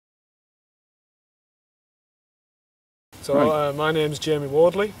So my name's Jamie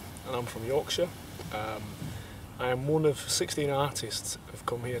Wardley and I'm from Yorkshire. I am one of 16 artists who have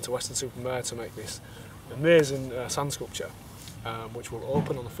come here to Weston to make this amazing sand sculpture, which will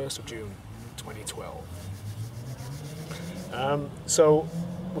open on the 1st of June 2012. So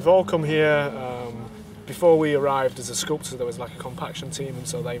we've all come here. Before we arrived as a sculptor, there was like a compaction team, and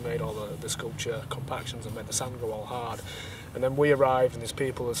so they made all the sculpture compactions and made the sand go all hard. And then we arrived, and there's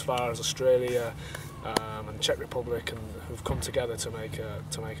people as far as Australia and the Czech Republic, and who've come together to make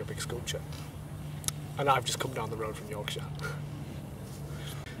a big sculpture. And I've just come down the road from Yorkshire.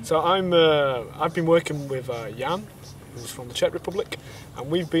 So I've been working with Jan, who's from the Czech Republic,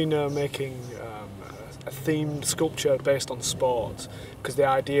 and we've been making a themed sculpture based on sport, because the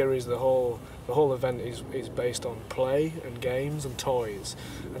idea is the whole event is based on play and games and toys.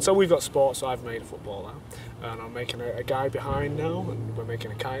 And so we've got sports. So I've made a footballer, and I'm making a guy behind now, and we're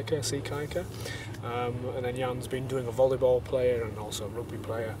making a kayaker, a sea kayaker, and then Jan's been doing a volleyball player and also a rugby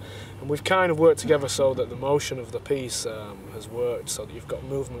player, and we've kind of worked together so that the motion of the piece has worked, so that you've got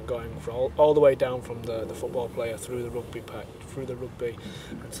movement going for all the way down from the football player through the rugby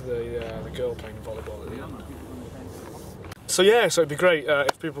and to the girl playing volleyball at the end. So yeah, so it'd be great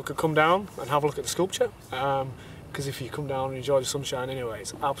if people could come down and have a look at the sculpture, because if you come down and enjoy the sunshine anyway,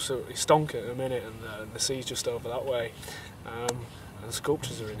 it's absolutely stonking in a minute, and the sea's just over that way, and the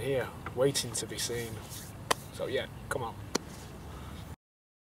sculptures are in here waiting to be seen. So yeah, come on.